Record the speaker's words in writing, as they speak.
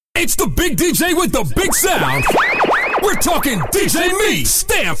It's the big DJ with the big sound. We're talking DJ Meek,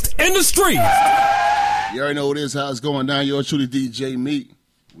 stamped in the street. You already know what it is, how it's going down. You're truly DJ Meek.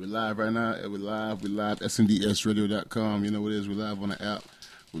 We're live right now. We're live, SNDSradio.com. You know what it is. We're live on the app.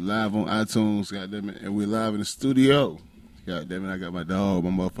 We're live on iTunes, goddammit. And we're live in the studio. Goddammit, I got my dog,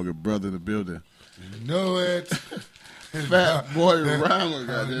 my motherfucking brother in the building. You know it. Fat boy Rhymer,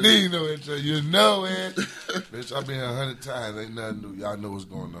 goddammit. You know it. You know it. Bitch, I've been 100 times. Ain't nothing new. Y'all know what's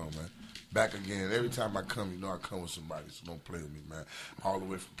going on, man. Back again. Every time I come, you know I come with somebody, so don't play with me, man. All the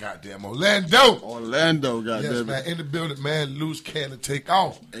way from goddamn Orlando. Goddammit. Yes, man. In the building, man. Loose cannon take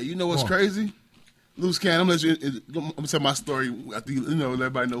off. Hey, you know what's crazy? Loose cannon. I'm gonna tell my story. After you know, let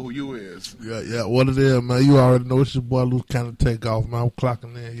everybody know who you is. Yeah. What it is, man. You already know it's your boy Loose cannon take off, man. I'm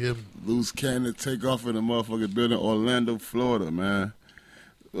clocking in here. Loose cannon take off in the motherfucking building, Orlando, Florida, man.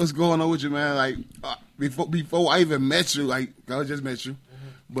 What's going on with you, man? Like before I even met you, like I just met you,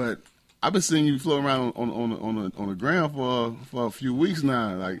 but I've been seeing you floating around on the ground for a few weeks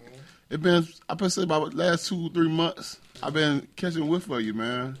now. Like I've been saying about the last 2-3 months. I've been catching whiff of you,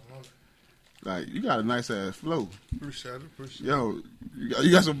 man. Like you got a nice ass flow. Appreciate it. Yo,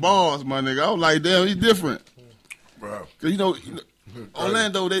 you got some balls, my nigga. I was like, damn, he's different, Bro. Cause you know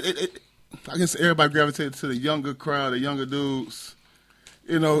Orlando, I guess everybody gravitated to the younger crowd, the younger dudes.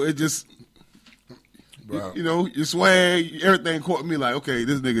 You know, it just. You know, your swag, everything caught me like, okay,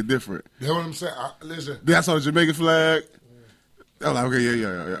 this nigga different. You know what I'm saying? Listen. Then I saw the Jamaican flag. I was like, okay,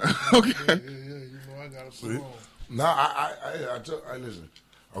 yeah. Okay. Yeah. You know, I got a song. No, I listen.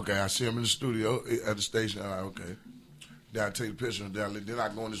 Okay, I see him in the studio at the station. I'm like, okay. Then I take the picture and then I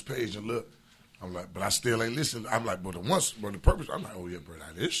go on this page and look. I'm like, but I still ain't listening. I'm like, but the purpose, I'm like, oh yeah, bro,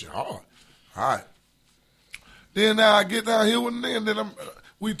 this shit hard. All right. Then now I get down here with the nigga, and then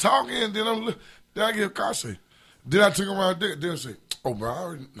we talking, and then I get a car say. Then I took him around there, then I say, oh,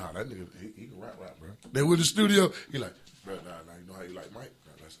 bro, that nigga, he can rap, bro. They with the studio, he like, bro, nah, you know how you like Mike?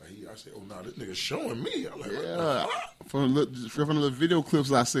 That's how I said, oh, this nigga showing me. I'm like, yeah. From the video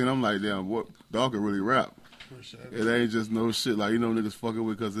clips I seen, I'm like, damn, what dog can really rap? It ain't just no shit like, you know, niggas fucking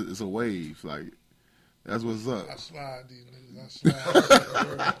with because it's a wave. Like, that's what's up. I slide these niggas. I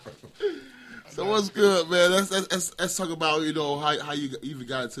slide. So what's good, man? Let's talk about, you know, how you even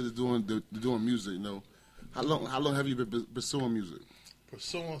got into doing music. You know, how long have you been pursuing music?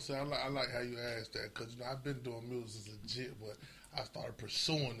 Pursuing, so I like how you asked that because you know I've been doing music as a jit, but I started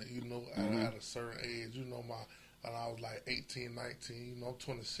pursuing it. You know, at a certain age. You know, when I was like 18, 19. You know, I'm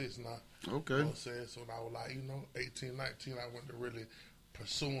 26 now. Okay. You know what I'm saying? So when I was like, 18, 19, I went to really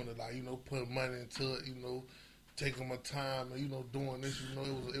pursuing it, like putting money into it. You know. Taking my time and doing this,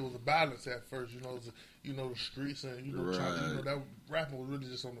 it was a balance at first, it was the streets and trying to, that rapping was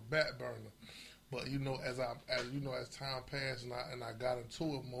really just on the back burner. But as time passed and I got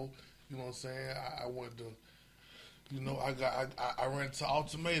into it more, you know what I'm saying, I went to, I ran to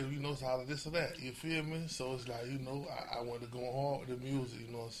Ultimatum, it's all of this or that, you feel me? So it's like, I wanted to go hard with the music,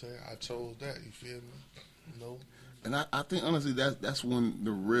 you know what I'm saying? I chose that, you feel me? And I think honestly that's when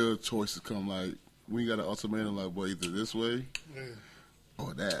the real choices come, like. We got an ultimatum like, boy, either this way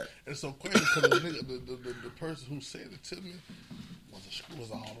or that. It's so crazy because the person who said it to me was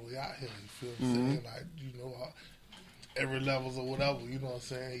all the way out here. You feel what I'm saying? Like, every levels or whatever. You know what I'm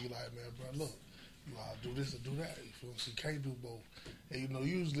saying? You like, man, bro, look, you gotta do this or do that. You feel me? So you can't do both. And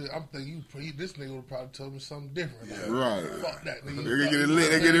usually I'm thinking this nigga would probably tell me something different. Like, right. Fuck that nigga. They get it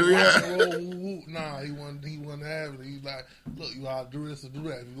lit. They get it lit. Nah, he wasn't having it. He's like, look, you gotta do this or do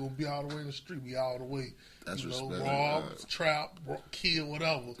that. If you're gonna be all the way in the street, be all the way. That's respect. Rob, trap, kill,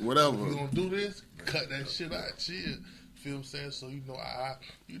 whatever. If you're gonna do this, cut that shit out. Chill. Feel what I'm saying? So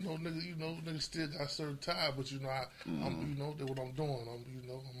nigga still got certain time, but I'm that's what I'm doing.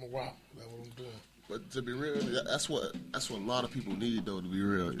 I'm a rock. That's what I'm doing. But to be real, that's what a lot of people need though. To be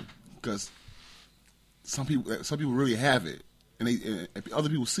real, because some people really have it, and other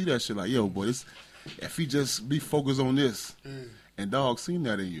people see that shit like, yo, boy, if he just be focused on this, and dog seen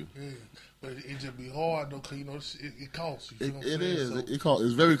that in you. Yeah. But it just be hard though, cause it costs. You know it is. So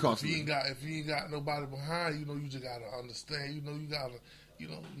it's very costly. If you ain't got nobody behind, you just gotta understand. You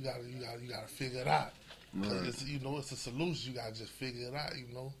gotta figure it out. Right. It's a solution. You gotta just figure it out.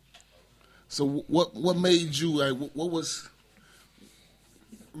 So what made you like? What was?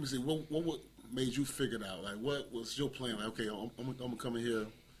 Let me see. What made you figure it out? Like, what was your plan? Like, okay, I'm gonna come in here.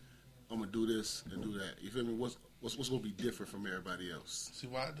 I'm gonna do this and do that. You feel me? What's gonna be different from everybody else? See,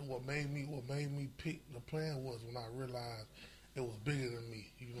 what made me pick the plan was when I realized it was bigger than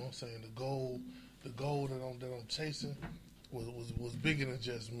me. You know what I'm saying? The goal that I'm chasing was bigger than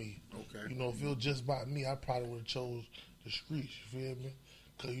just me. Okay. If it was just about me, I probably would have chose the streets. You feel me?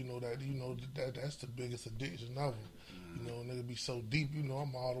 Cause you know that's the biggest addiction ever. You know, nigga be so deep, you know,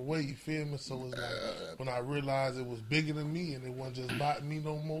 I'm all the way, you feel me? So it's like, when I realized it was bigger than me and it wasn't just about me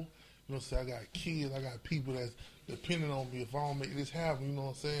no more, you know what I'm saying? I got kids, I got people that's depending on me if I don't make this happen, you know what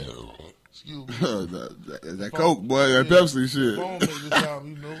I'm saying? Excuse me. that Coke, boy, that Pepsi shit. If I don't make this happen,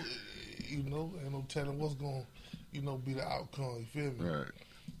 you know, ain't no telling what's going to, be the outcome, you feel me? Right.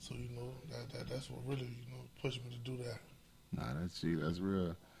 So, you know, that's what really, pushed me to do that. Nah, that's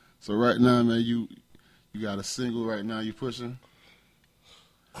real. So right now, man, you got a single right now you pushing?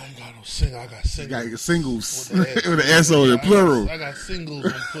 I ain't got no single. I got singles. You got singles. With the S on it, plural. I got singles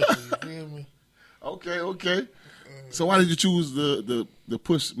on pushing, you feel me? Okay. So why did you choose the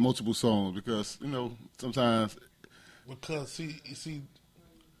push multiple songs? Because, sometimes. Because see,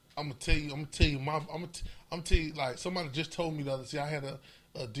 I'm gonna tell you, like somebody just told me the other. See, I had a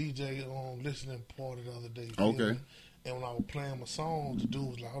DJ on listening party the other day. Okay. Me? And when I was playing my song, the dude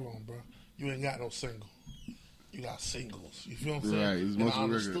was like, "Hold on, bro, you ain't got no single. You got singles." You feel what I'm saying? Right. It's and I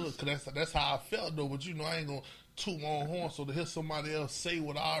understood understood because that's how I felt though. But I ain't gonna toot my own horn. So to hear somebody else say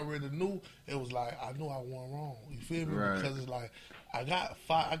what I already knew, it was like I knew I wasn't wrong. You feel me? Right. Because it's like I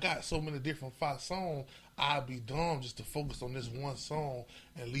got so many different 5 songs. I'd be dumb just to focus on this one song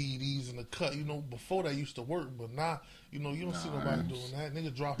and leave these in the cut. Before that used to work, but now, you don't see nobody doing that.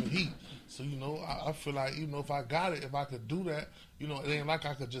 Nigga dropping heat. So, I feel like, if I got it, if I could do that, it ain't like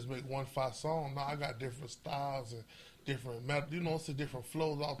I could just make 1 5 song. No, I got different styles and different, it's a different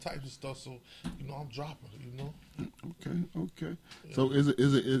flows, all types of stuff. So, I'm dropping it, Okay. Yeah. So is it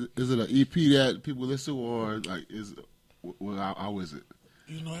an EP that people listen to, or like how is it?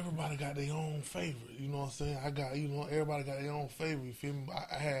 Everybody got their own favorite. You know what I'm saying? I got, everybody got their own favorite. You feel me?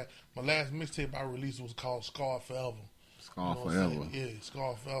 I had my last mixtape I released was called Scarred Forever. Scarred Forever. Yeah,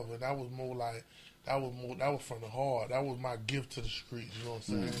 Scarred Forever. And that was more like that was from the heart. That was my gift to the streets. You know what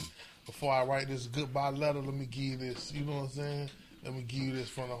I'm saying? Before I write this goodbye letter, let me give you this. You know what I'm saying? Let me give you this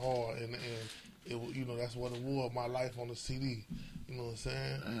from the heart, and it, that's what it was. My life on the CD. You know what I'm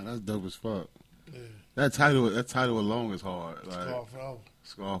saying? Man, that's dope as fuck. Yeah. That title alone is hard. Like, Scarred Forever.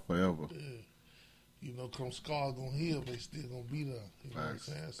 Scarred Forever. Yeah. Come scars gonna heal, they still gonna be there. You know what I'm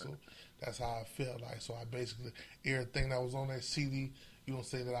saying? So that's how I felt like. So I basically, everything that was on that CD,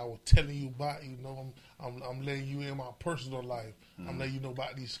 that I was telling you about, I'm letting you in my personal life. I'm letting you know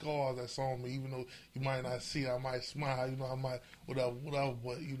about these scars that's on me, even though you might not see it, I might smile, I might, whatever,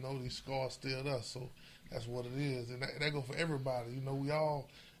 but, these scars still there. So that's what it is. And that go for everybody.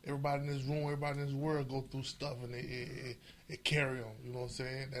 Everybody in this room, everybody in this world go through stuff and it carry on. You know what I'm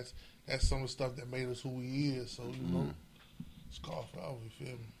saying? That's some of the stuff that made us who we is. So, Scar Forever, you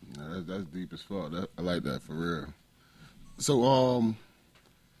feel me? Yeah, that's deep as fuck. I like that for real. So,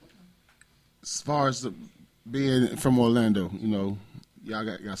 as far as being from Orlando, y'all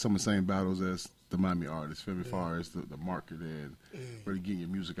got some of the same battles as the Miami artists, as far as the market and really getting your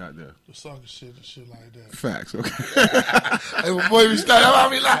music out there. The sucker shit and shit like that. Facts, okay. Hey, before we start, I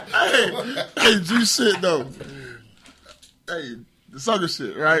mean, like, hey, G shit though. Hey, the sucker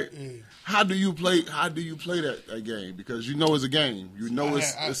shit, right? Yeah. How do you play that game? Because it's a game.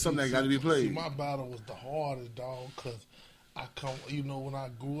 It's something that got to be played. See, my battle was the hardest, dog, because I come, when I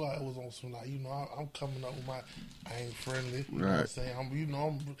grew up, it was on some, like, I'm coming up with I ain't friendly. You know what I'm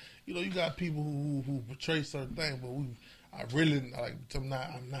saying? You got people who portray certain things, but I'm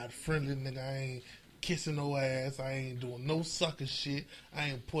not friendly, nigga. I ain't kissing no ass. I ain't doing no sucker shit. I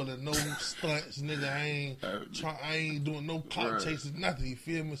ain't pulling no stunts, nigga. I ain't doing no clout chasing, nothing. You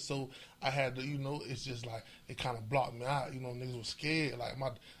feel me? So I had to, it's just like it kind of blocked me out. Niggas was scared. Like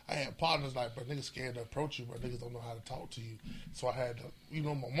I had partners like, but niggas scared to approach you, but niggas don't know how to talk to you. So I had to,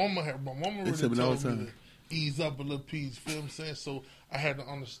 my mama really told me to ease up a little piece. Feel what I'm saying? So I had to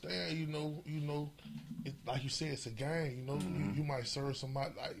understand, like you said, it's a game. You might serve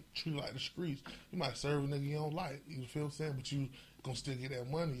somebody treat like the streets. You might serve a nigga you don't like. You feel what I'm saying? But you gonna still get that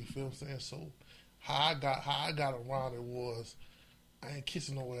money. You feel what I'm saying? So how I got around it was I ain't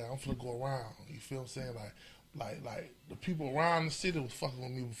kissing nowhere. I'm finna go around. You feel what I'm saying? Like the people around the city was fucking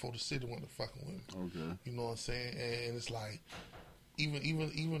with me before the city went to fucking with me. Okay. You know what I'm saying? And it's like,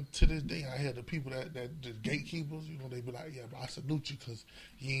 even to this day, I hear the people that the gatekeepers, they be like, yeah, bro, I salute you because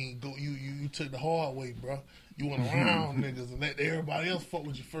you took the hard way, bro. You went around niggas and let everybody else fuck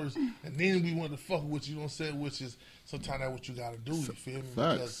with you first, and then we want to fuck with you. You know what I'm saying? Which is sometimes that's what you got to do. You feel me?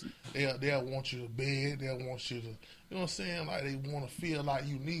 Facts. Because they'll want you to bed. They'll want you to, you know what I'm saying? Like they want to feel like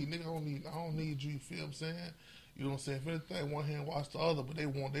you need. Nigga, I don't need you. You feel what I'm saying? You know what I'm saying? If anything, one hand wash the other, but they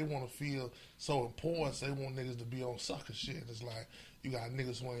want to feel so important. So they want niggas to be on sucker shit. It's like, you got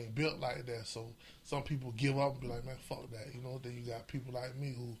niggas who ain't built like that. So some people give up and be like, man, fuck that. You know, then you got people like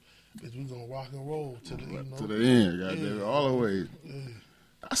me who is we gonna rock and roll to the to the end, goddamn, Yeah. all the way. Yeah.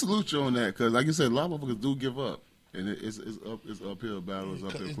 I salute you on that because, like you said, a lot of motherfuckers do give up, and it's uphill battle, it's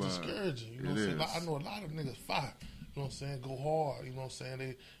uphill It's climb. discouraging. You know what I'm saying? Like, I know a lot of niggas fight. You know what I'm saying? Go hard. You know what I'm saying?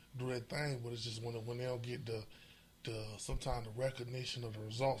 They do their thing, but it's just when they don't get the sometimes the recognition of the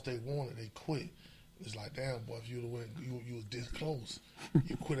results they wanted, they quit. It's like, damn, boy, if you'd have went, you was this close.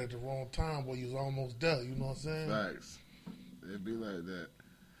 You quit at the wrong time, boy. You was almost there. You know what I'm saying? Facts. It'd be like that.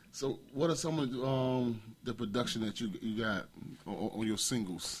 So, what are some of the production that you got on your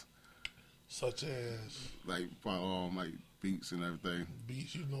singles, Such as like beats and everything?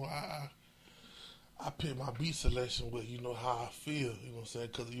 beats. You know, I pick my beat selection with, you know, how I feel. You know what I'm saying?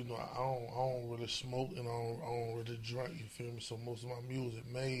 Because, you know, I don't really smoke and I don't really drink. You feel me? So most of my music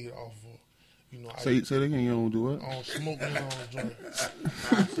made off of, you know, Say that again. You don't do it. I don't smoke and I don't drink.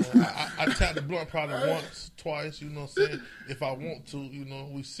 I tap the blunt probably once, twice, you know what I'm saying? If I want to, you know,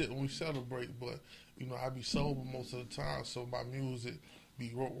 we sit and we celebrate, but, you know, I be sober most of the time, so my music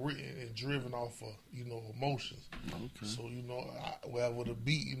be written and driven off of, you know, emotions. Okay. So, you know, wherever the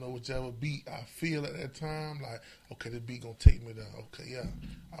beat, you know, whichever beat I feel at that time, like, okay, this beat gonna take me there. Okay, yeah,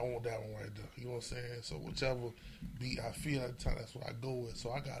 I want that one right there. You know what I'm saying? So whichever beat I feel at the time, that's what I go with.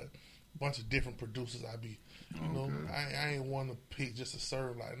 So I got a bunch of different producers I be, you know, I ain't one to pick just to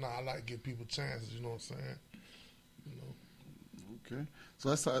serve. Like, nah, I like to give people chances. You know what I'm saying? You know. Okay. So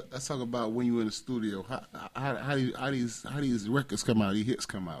let's talk about when you in the studio. How these records come out? These hits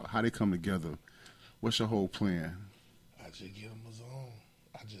come out? How they come together? What's your whole plan? I just get them a zone.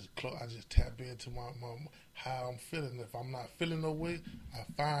 I just tap into my how I'm feeling. If I'm not feeling no way,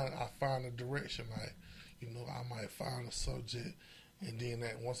 I find a direction. Like, you know, I might find a subject, and then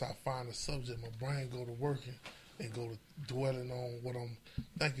once I find a subject, my brain go to working and go to dwelling on what I'm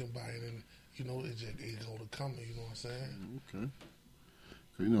thinking about, and you know, it go to coming. You know what I'm saying? Okay.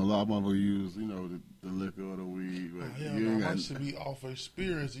 You know, a lot of motherfuckers use, you know, the liquor or the weed. But I should be off of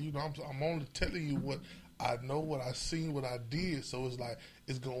experience. You know, I'm only telling you what I know, what I seen, what I did. So it's like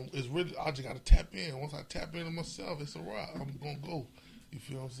it's really. I just got to tap in. Once I tap into myself, it's a ride. I'm gonna go. You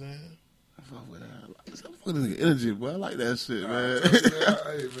feel what I'm saying? Some fucking energy, boy. I like that shit, man.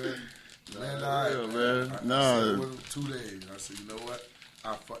 Hey, man. Man. I said 2 days. I said, you know what?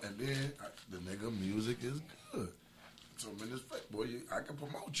 And then the nigga music is good. So in this fact, boy, I can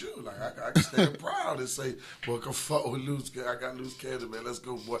promote you. Like I can stand proud and say, boy, come fuck with Loose. I got Loose Candy, man. Let's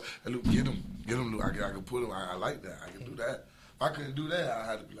go, boy. Hey, Luke, get him, Luke. I can put him. I like that. I can do that. If I couldn't do that, I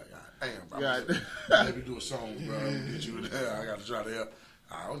had to be like, damn, bro. Let me do a song, bro. Get you there. I got to try to help.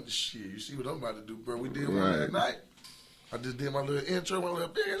 Shit, you see what I'm about to do, bro? We did one that night. I just did my little intro, my little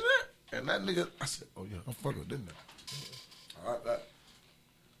big shit, and that nigga, I said, oh yeah, I'm fucking, didn't I? All right, that.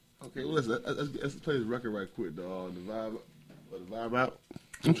 Okay, well, let's play this record right quick, dog. The vibe out.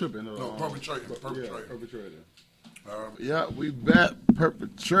 I'm tripping. No, perpetrating. Yeah, perpetrating. Yeah, we back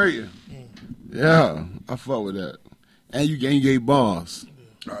perpetrating. Yeah, I fuck with that. And you gave bars.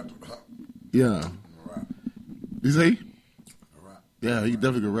 Yeah. All right. You see? All right. Yeah, he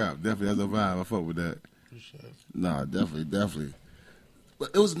definitely can rap. Definitely has a vibe. I fuck with that. Appreciate it. Nah, definitely. But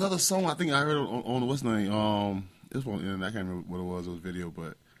it was another song I think I heard on what's the name? It was on the internet. I can't remember what it was. It was a video,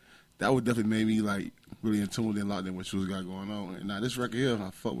 but that would definitely made me like really in tune and locked in what she was got going on. And now this record here,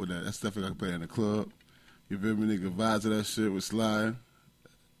 I fuck with that. That's definitely I can play in the club. You feel me, nigga? Vibe to that shit with Sly. I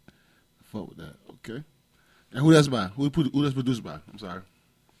fuck with that. Okay. And who that's by? Who that's produced by? I'm sorry.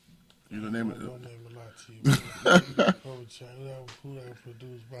 You know the name of it. Don't name a lot to you. Who that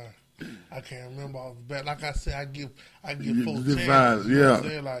produced by? I can't remember off the bat. Like I said, I give folks the chances. vibes, You know what I'm yeah.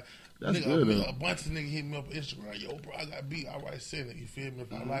 saying? Like, That's nigga, good, though. a bunch of niggas hit me up on Instagram. Yo, bro, I got beat. All right, send it. You feel me?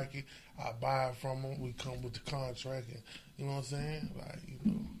 If I like it, I buy it from him. We come with the contract, and you know what I'm saying? Like, you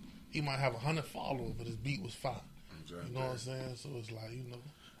know, he might have 100 followers, but his beat was fire. Exactly. You know what I'm saying? So it's like, you know.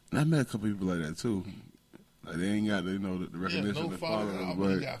 And I met a couple people like that too. Like they ain't got the recognition, Yeah, no the followers, followers, but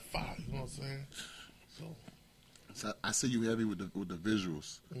he but got fire. You know what I'm saying? so I see you heavy with the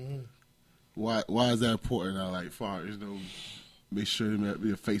visuals. Mm-hmm. Why is that important? Now, like far as make sure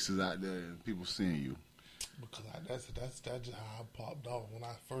your face is out there and people seeing you. Because that's just how I popped off. When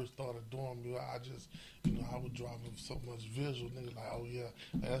I first started doing music, I just, I was dropping so much visual. Niggas like, oh yeah,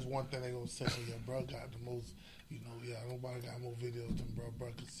 and that's one thing they gonna say. Oh yeah, bro got the most. Nobody got more videos than bro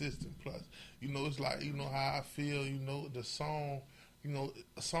consistent. Plus, it's like, how I feel. The song,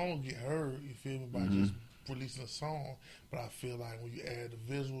 a song get heard. You feel me by just releasing a song. But I feel like when you add the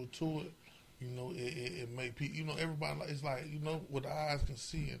visual to it. It make people, everybody, it's like, what the eyes can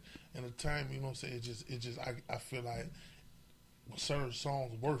see and entertainment, you know what I'm saying? I feel like certain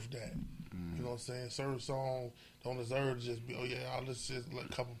songs worth that. You know what I'm saying? Certain songs don't deserve to just be, oh yeah, let's just let a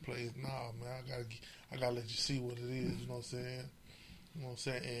couple plays. Nah, man, I gotta let you see what it is. You know what I'm saying? You know what I'm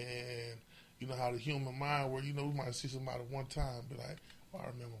saying? And you know how the human mind works. You know, we might see somebody one time, be like, oh, I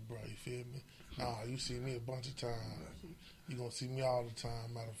remember, bro. You feel me? Nah, you see me a bunch of times. You gonna see me all the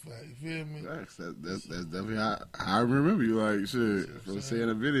time. Matter of fact, you feel me? That's definitely how I remember you. Like shit from seeing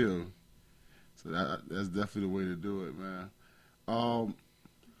a video. So that's definitely the way to do it, man.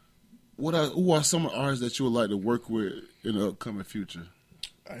 Who are some artists that you would like to work with in the upcoming future?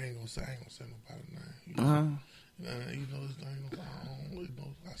 I ain't gonna say nobody name. You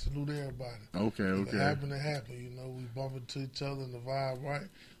know, I salute everybody. Okay. If it happen, it happen. You know, we bump into each other and the vibe right.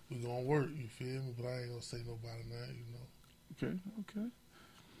 We gonna work. You feel me? But I ain't gonna say nobody name. You know. Okay.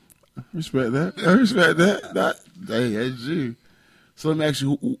 I respect that. Hey, G. So let me ask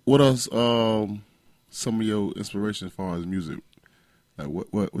you, what else? Some of your inspiration as far as music, like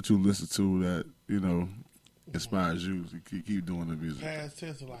what you listen to that inspires you to keep doing the music. Past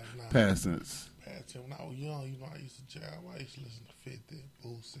tense or like now? Past tense. Past tense. When I was young, I used to jam. I used to listen to 50,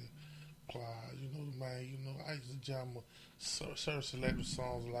 Boosie, Plies. I used to jam certain selective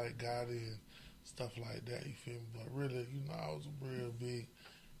songs like Gotti and stuff like that. You feel me? But really, I was a real big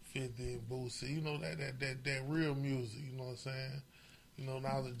 50 and Boosie. That real music. You know what I'm saying? When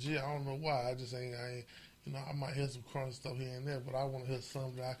I was a G, I don't know why. I might hear some crunk stuff here and there, but I want to hear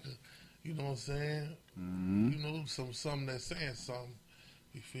something that I could, you know what I'm saying? Mm-hmm. Something that's saying something.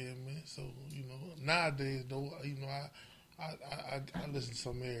 You feel me? So, nowadays, though, I listen to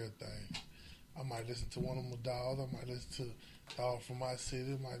some everything. I might listen to one of my dogs. I might listen to Dog from my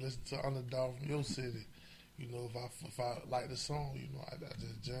city. I might listen to Underdog from your city. If I like the song, I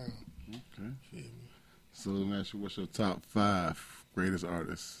just jam. Okay. Feel me? So let me ask you, what's your top 5 greatest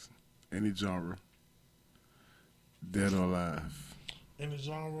artists? Any genre. Dead or alive. Any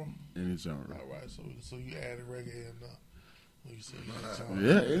genre? Any genre. All right, so you added reggae in there. When you say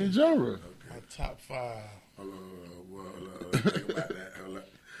yeah, any genre. Okay. My top 5. Hold on. Think about that. Hold on.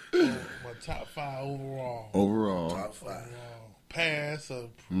 My top 5 overall. Top 5. Overall. Pass or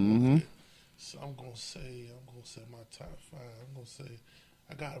mm-hmm. So I'm gonna say my top 5. I'm gonna say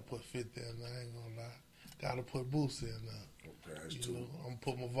I gotta put 50 in there. I ain't gonna lie. Gotta put Boosie in there. Okay, that's 2. I'm gonna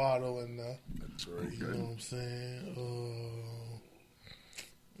put Movado in there. That's right. You know what I'm saying?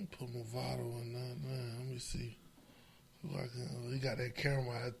 I'm put Movado in there. Man, let me see. He got that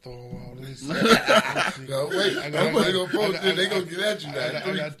camera I throw him out. Let me see. No, wait. Nobody gonna post it. They gonna get at you now.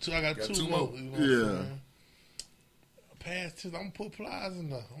 I got two more. You know what I'm saying? Past 2, I'm gonna put Plies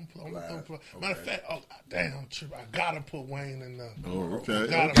in there. I'm gonna put Plies. Matter of fact, damn, I'm tripping. I gotta put Wayne in there. Oh, okay. I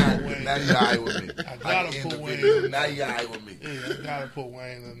gotta put Wayne. Now you're alright with me. I gotta put Wayne in there. Now you're alright with me. Yeah, I gotta put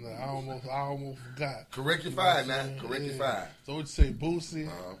Wayne in there. I almost forgot. Correct your 5 now. Correct your 5. So what you say? Boosie,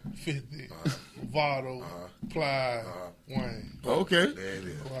 50, Vado, Plies, Wayne. Okay. There it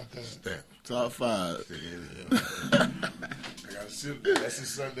is. Stamp. Top 5. There it is. I gotta sit. That's the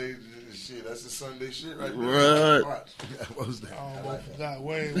Sunday shit. That's the Sunday shit right there. Right. What was that? I almost forgot.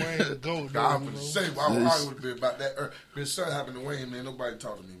 Wayne the GOAT. I'm gonna say, I was arguing with about that. Because something happened to Wayne, man. Nobody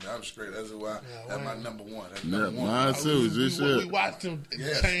talked to me, man. I'm straight. That's why. That's my number 1. That's number 1. Mine too. We watched him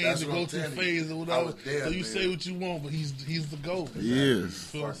change and go through phase or whatever. There, so you say what you want, but he's the GOAT. He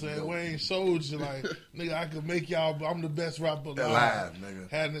is. You know what I'm saying? Wayne showed you like, nigga, I could make y'all. I'm the best rapper alive, nigga.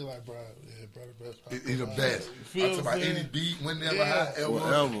 Had nigga like, bro, the best rapper. He's the best. I'm talking about any beat, whenever,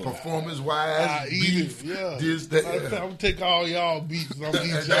 however, performance wise, beef, this, that. I'm gonna take all y'all beats and I'm gonna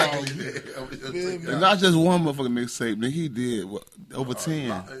eat y'all. And not just one motherfucking mixtape. Then he did over 10.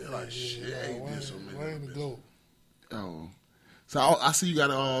 Like shit, he did so many. Wayne the GOAT. Oh. So I see you got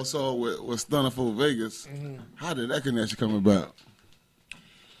a song with Stunner for Vegas. Mm-hmm. How did that connection come about?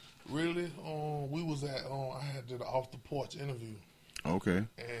 Really? We was at I had the Off the Porch interview. Okay.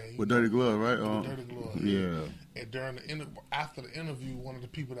 With Dirty Glove, right? With Dirty Glove. Yeah. And during after the interview, one of the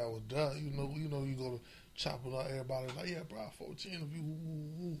people that was there, you go to chop it up. Everybody's like, yeah, bro, I fought with your interview.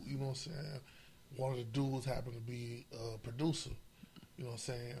 You know what I'm saying? One of the dudes happened to be a producer. You know what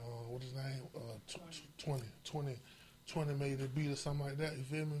I'm saying? What's his name? 20 made the beat or something like that. You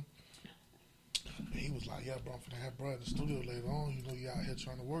feel me? And he was like, yeah, bro, I'm finna have bro in the studio later on. You out here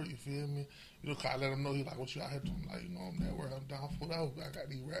trying to work, you feel me? I let him know, he like, what you out here doing? I'm like, I'm at work, I'm down for whatever. I got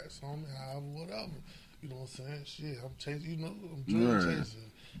these rats on me, however, whatever. You know what I'm saying? Shit, I'm chasing, I'm drug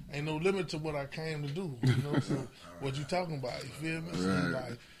chasing. Ain't no limit to what I came to do, so what you talking about, you feel me? So he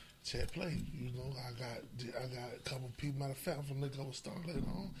like, check play, I got a couple people, matter of fact, I'm finna look up a star later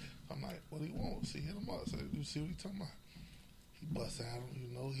on. I'm like, what do you want? See, hit him up. So you see what he talking about? He bust at him, you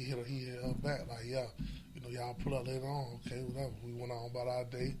know. He hit her back like, yeah, you know, y'all pull up later on, okay, whatever. We went on about our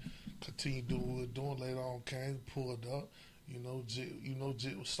day, continued doing what we were doing. Later on came, pulled up, you know.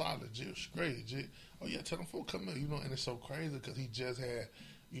 Jit was solid, Jit was great. Jit, oh yeah, tell them folks come in, you know. And it's so crazy because he just had,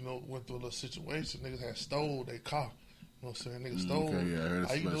 you know, went through a little situation. Niggas had stole their car. You know what I'm saying? Niggas stole. Okay, yeah, I heard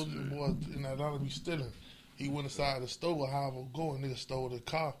How you know the the boys in Atlanta be stealing? He went inside the store, however going, niggas stole the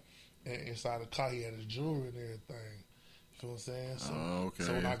car. And inside the car, he had his jewelry and everything. You know what I'm saying? So, okay.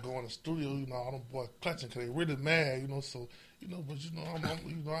 So when I go in the studio, you know, all them boys clutching because they really mad, you know. So, you know, but you know,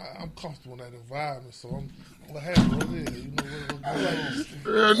 I'm comfortable in that environment. So I'm what happened over there, you know, what's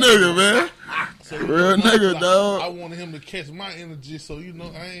going on. Real nigga, man. So, Real nigga, dog. I wanted him to catch my energy, so you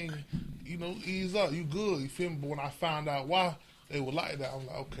know, I ain't, you know, ease up, you good, you feel me? But when I found out why they were like that, I'm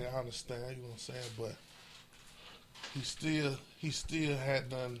like, okay, I understand, you know what I'm saying? But he still had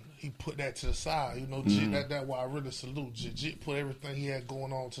done. He put that to the side, you know. Jit, that's why I really salute Jit. Jit put everything he had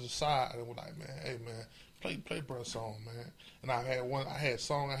going on to the side, and was like, man, hey man, play bruh song, man. And I had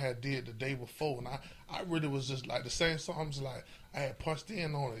song I had did the day before, and I really was just like the same song. I'm just like I had punched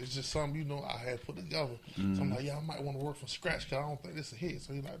in on it. It's just something, you know, I had put together. So I'm like, yeah, I might want to work from scratch because I don't think this a hit.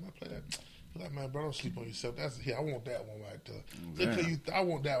 So he like, man, play that. He's like, man, bro, don't sleep on yourself. That's a hit. I want that one right there. I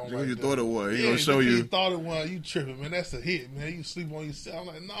want that one right there. You thought it was. He gonna show you. You thought it was. You tripping, man. That's a hit, man. You sleep on yourself. I'm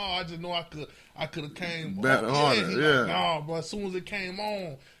like, no, I just know I could have came better, harder. Yeah. Like, no, but as soon as it came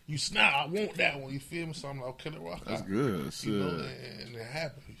on, you snap. I want that one. You feel me? So I'm like, okay, let rock. That's good. You know, and it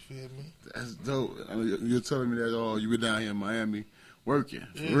happened. You feel me? That's dope. I mean, you're telling me that you were down here in Miami working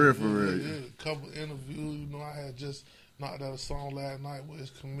for real. Yeah, a couple of interviews. You know, I had just knocked out a song last night with his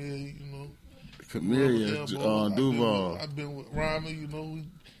Chameleon. You know. Chameleon, Duval. I've been with Ryman, you know,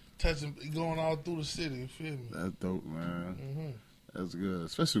 we going all through the city, you feel me? That's dope, man. That's good,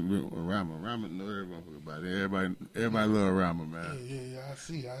 especially with Ryman. Ryman know everybody about it. Everybody love Ryman, man. Yeah,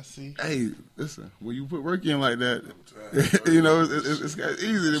 I see. Hey, listen, when you put work in like that, you know, it's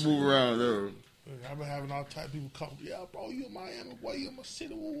easy to move around, though. I've been having all type of people come, yeah, bro, you in Miami, boy, you in my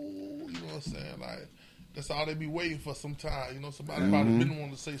city, you know what I'm saying? Like, that's all they be waiting for sometimes. You know, somebody probably been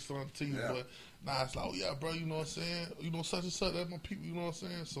wanting to say something to you, but nah, it's like, oh yeah, bro, you know what I'm saying? You know, such and such, that's my people, you know what I'm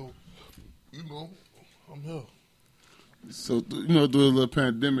saying? So, you know, I'm here. So, you know, through a little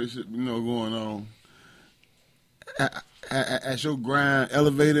pandemic shit, you know, going on, as your grind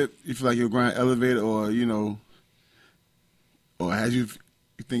elevated, you feel like your grind elevated, or, you know, or has you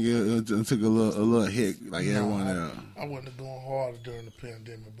think it took a little hit like everyone else? I wasn't going harder during the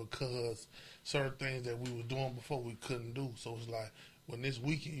pandemic because certain things that we were doing before we couldn't do. So it's like when this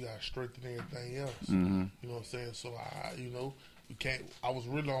weekend you gotta strengthen everything else. You know what I'm saying? So I was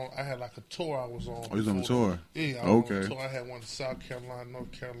really on. I had like a tour I was on. Oh, you was on a tour? Yeah. On a tour. I had one in South Carolina,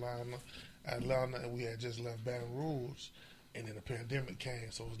 North Carolina, Atlanta, and we had just left Baton Rouge. And then the pandemic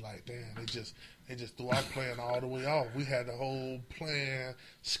came, so it was like, damn, they just threw our plan all the way off. We had the whole plan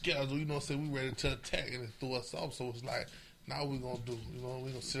scheduled, you know what I'm saying? We ready to attack, and it threw us off. So it's like, now we gonna do, you know, we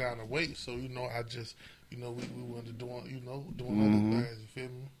gonna sit down and wait. So, you know, I just, you know, we went to doing other things, you feel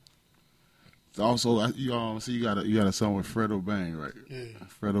me? Also, you see, you got a song with Fredo Bang, right? Yeah.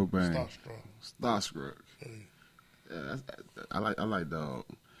 Fredo Bang. Starstruck. Yeah, I like Dog.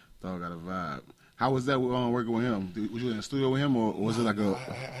 Dog got a vibe. How was that working with him? Was you in the studio with him, or was it like a?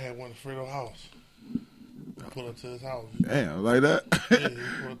 I had one at Fredo's house. I pulled up to his house. Damn, like that? Yeah, he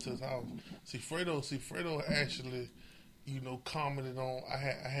pulled up to his house. See, Fredo actually, you know, commented on.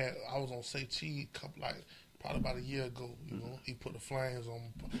 I was on Say Cheese probably about a year ago. You know, he put the flames on.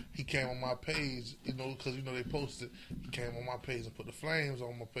 He came on my page, you know, because you know they posted. He came on my page and put the flames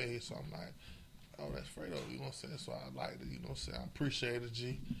on my page. So I'm like, oh, that's Fredo. You know what I'm saying? So I liked it. You know what I'm saying? I appreciate it,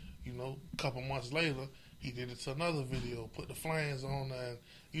 G. You know, a couple months later, he did it to another video, put the flames on there, and,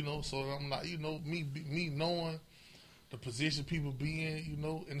 you know, so I'm like, you know, me knowing the position people be in, you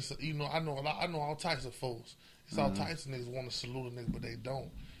know, and it's, you know, I know all types of folks. It's all types of niggas want to salute a nigga, but they don't.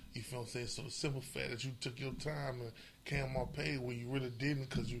 You feel what I'm saying? So the simple fact that you took your time and came on my page when you really didn't,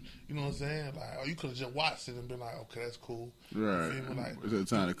 because you know what I'm saying? Like, or you could have just watched it and been like, okay, that's cool. Right. You feel me? Like, is it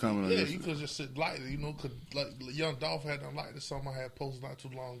time to come? Yeah, you could just sit lightly, you know, because like Young Dolph had done like this song I had posted not too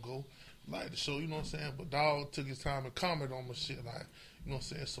long ago, like the show, you know what I'm saying? But Dog took his time and commented on my shit, like, you know what I'm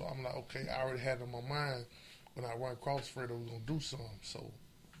saying? So I'm like, okay, I already had it in my mind when I run across Fredo, we gonna do something. So,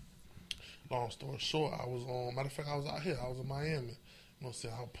 long story short, I was on. Matter of fact, I was out here. I was in Miami. You know what I'm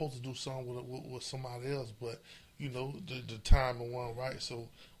saying? I was supposed to do something with somebody else, but, you know, the timing wasn't right. So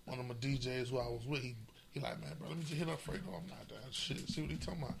one of my DJs who I was with, he like, man, bro, let me just hit up Fredo. I'm not that shit. See what he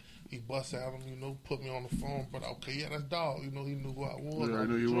talking about? He bust at him, you know, put me on the phone. But okay, yeah, that's Dog. You know, he knew who I was. Yeah, I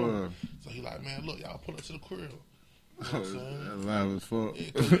knew you were. So he like, man, look, y'all pull up to the crib. You know what I'm saying? That live as fuck.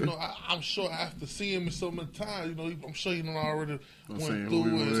 Yeah, 'cause, you know, I'm sure after seeing me so many times, you know, I'm sure you know I already went through it.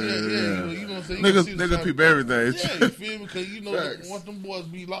 You know what I'm saying? Niggas peep everything. Yeah, you feel me? Because, you know, Facts. once them boys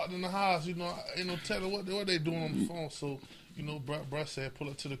be locked in the house, you know, ain't no telling what they doing on the phone. So, you know, bruh said pull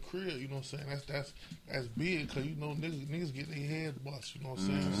up to the crib, you know what I'm saying? That's big because, you know, niggas get their heads bust, you know what I'm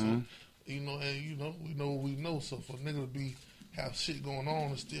saying? So, you know, and, you know, we know what we know. So for niggas to have shit going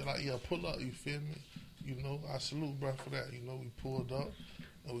on and still like, yeah, pull up, you feel me? You know, I salute bruh for that. You know, we pulled up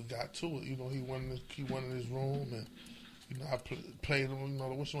and we got to it. You know, he went in his room and, you know, I played him, you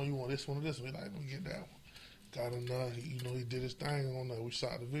know, which one you want, this one or this one? He like, let me get that one. Got him done. You know, he did his thing on that. We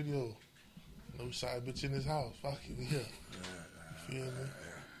shot the video. You know, we shot a bitch in his house. Fuck it, we here. You feel me?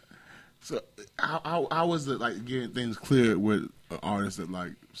 So how was it like getting things cleared with an artist that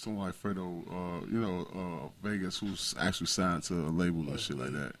like someone like Fredo, Vegas, who's actually signed to a label and shit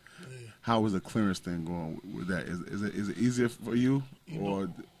like that? Yeah. How was the clearance thing going with that? Is it easier for you or?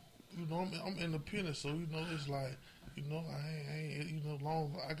 You know, I'm independent, so you know it's like, you know, I ain't you know,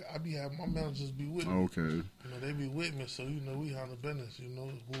 long I be having my managers be with me. Okay. You know, they be with me, so you know we handle business. You know,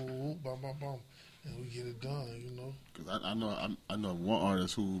 whoop whoop, bam bam bam, and we get it done. You know. Because I know one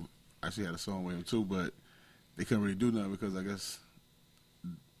artist who actually had a song with him too, but they couldn't really do nothing because I guess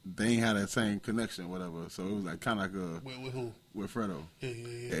they ain't had that same connection, or whatever. So it was like kind of like With who? with Fredo.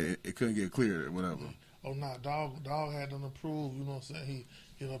 Yeah. It couldn't get cleared or whatever. Oh nah, dog had them approved. You know what I'm saying? He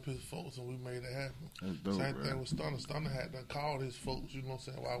hit up his folks and we made it happen. That's dope, Same bro. thing with Stunner. Stunner had done called his folks. You know what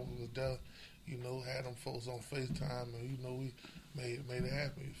I'm saying? While we was there, you know, had them folks on FaceTime and you know we made it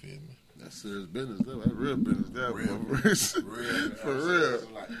happen. You feel me? That's serious business. That's real business. That Real, real, for real.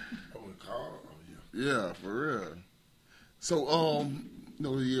 Like, I would call. Yeah, for real. So, you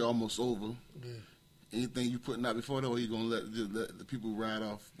know, the year almost over. Yeah. Anything you putting out before that, or you gonna just let the people ride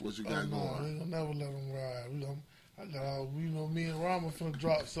off what you got No, I going? ain't gonna never let them ride. I got all, you know, me and Rama finna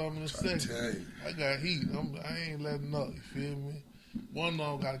drop something in a second. tell you. I got heat. I ain't letting up. You feel me? One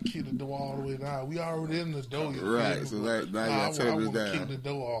of them got to kick the door all the way down. We already in the door. You feel Right, me? so But, now you gotta tell I me want to down. kick the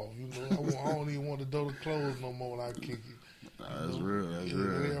door off. You know, I don't even want the door to close no more when I kick it. That's real. That's Yeah, real.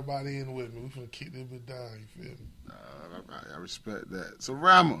 let everybody in with me. We finna kick this bit down. You feel me? I respect that. So,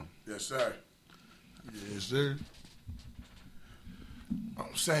 Rama, Yes, sir. Yes, sir.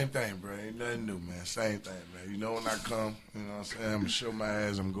 Same thing, bro. Ain't nothing new, man. Same thing, man. You know when I come, you know what I'm saying? I'm going to show my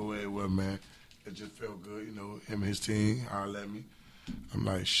ass. I'm going to go everywhere, man. It just felt good, you know. Him and his team hollered at me. I'm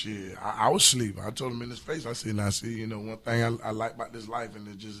like, shit. I was sleeping. I told him in his face, I said, now, see, you know, one thing I like about this life and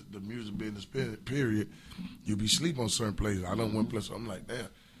it's just the music business, period, you be sleep on certain places. I don't went places. I'm like, damn,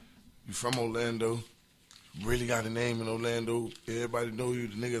 you from Orlando. Really got a name in Orlando. Everybody know you.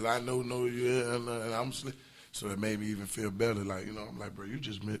 The niggas I know you. And I'm sleep. So it made me even feel better. Like, you know, I'm like, bro, you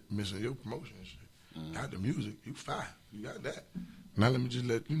just missing your promotion and shit. Got the music. You fine. You got that. Now let me just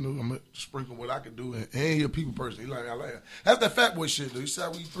let you know, I'm going to sprinkle what I can do. And he a people person. He like, I like it. That's that fat boy shit, though. You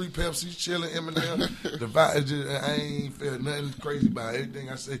saw we 3 Pepsi, chilling, Eminem. The vibe, just, I ain't feel nothing crazy about everything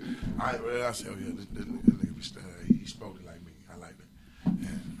I say. I say, oh, yeah, this nigga be stunned. He spoke it like me. I like that.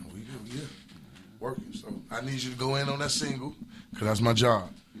 And we good, yeah. Working. So I need you to go in on that single, because that's my job.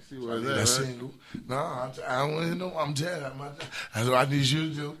 you see what That right? single. No, I don't want to know. I'm dead. That's what I need you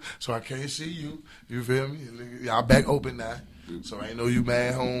to do. So I can't see you. You feel me? Y'all back open now. So I ain't know you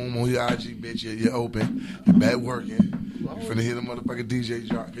mad home on your IG, bitch. You're open. You're back working. You finna hit a motherfucking DJ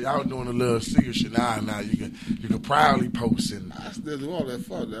job. Y'all doing a little secret shit. Nah. You can proudly post it. I still do all that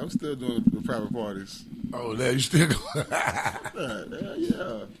fuck. I'm still doing the private parties. Oh, there you still go.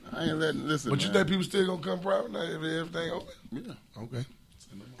 Yeah. I ain't letting listen. But you man. think people still gonna come private now if everything open? Yeah, Okay.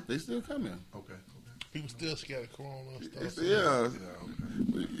 they still coming. Okay. People still scared of Corona and stuff. Yeah. Yeah,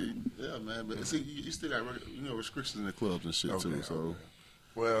 okay. Yeah, man. But see, you still got restrictions in the clubs and shit too. Okay, So okay.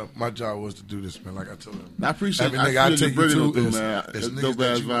 Well, my job was to do this, man. Like I told him. I appreciate. Every I nigga I appreciate take you you bringing to them is, through, man. is It's niggas dope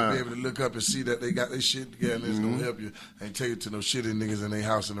that ass you gonna be vibe. able to look up and see that they got their shit together and it's gonna help you. Ain't take it to no shitty niggas in their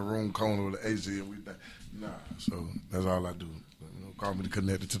house in the room corner with the AC and we think. Nah, so that's all I do. You know, call me to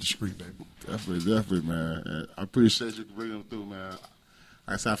connect it to the street, baby. Definitely, man. And I appreciate you bringing them through, man.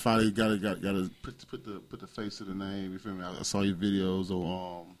 Like I said, I finally got to put the face to the name. You feel me? I saw your videos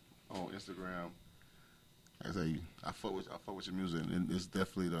on Instagram. Like I say, I fuck with your music, and it's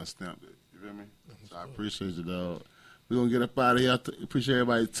definitely done stamped it. You feel me? So I appreciate you, dog. We're gonna get up out of here. I appreciate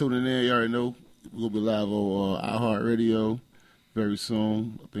everybody tuning in. You already know we're gonna be live on iHeartRadio very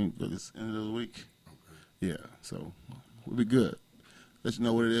soon. I think it's end of the week. Okay. Yeah, so we'll be good. Let you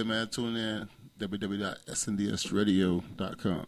know what it is, man. Tune in www.sndsradio.com.